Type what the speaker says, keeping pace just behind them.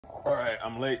All right,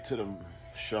 I'm late to the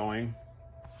showing,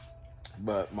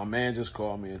 but my man just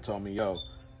called me and told me, yo,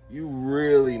 you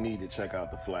really need to check out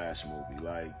the Flash movie.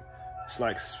 Like, it's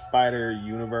like Spider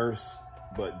Universe,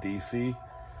 but DC.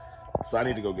 So I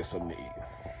need to go get something to eat.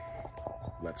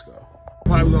 Let's go.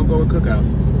 Probably gonna go with Cookout.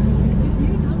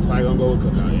 Probably gonna go with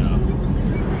Cookout, y'all.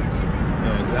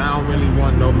 Yeah, 'cause I don't really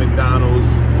want no McDonald's.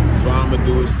 So all I'm gonna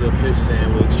do is the fish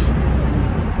sandwich.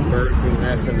 Burger King,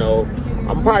 that's a no.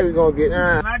 I'm probably gonna get.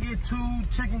 Can I get 2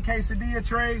 chicken quesadilla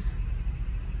trays?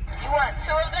 You want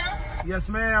 2 of them? Yes,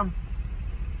 ma'am.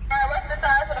 Alright, what's the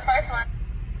size for the first one?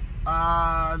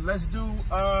 Let's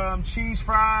do cheese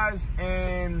fries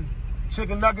and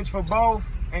chicken nuggets for both.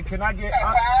 And can I get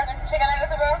fries and chicken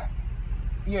nuggets for both?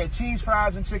 Yeah, cheese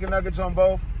fries and chicken nuggets on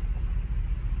both.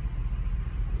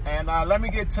 And let me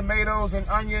get tomatoes and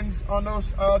onions on those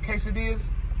quesadillas.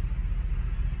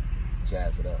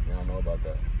 Jazz it up. I don't know about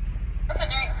that. What's the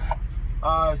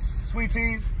drinks? Sweet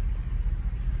teas.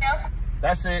 Yeah.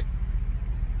 That's it.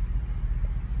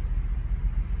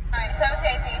 Alright,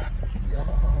 17.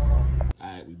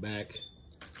 Alright, we back.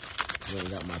 I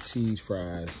got my cheese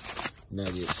fries,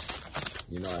 nuggets.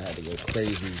 You know I had to go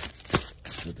crazy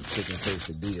with the chicken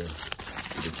quesadilla,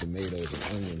 with the tomatoes and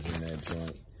onions in that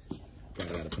joint. Got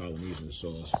a lot of Polynesian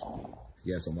sauce.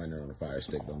 Yes, I'm waiting on the fire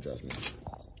stick, don't trust me.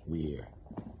 We here.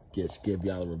 Give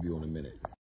y'all a review in a minute.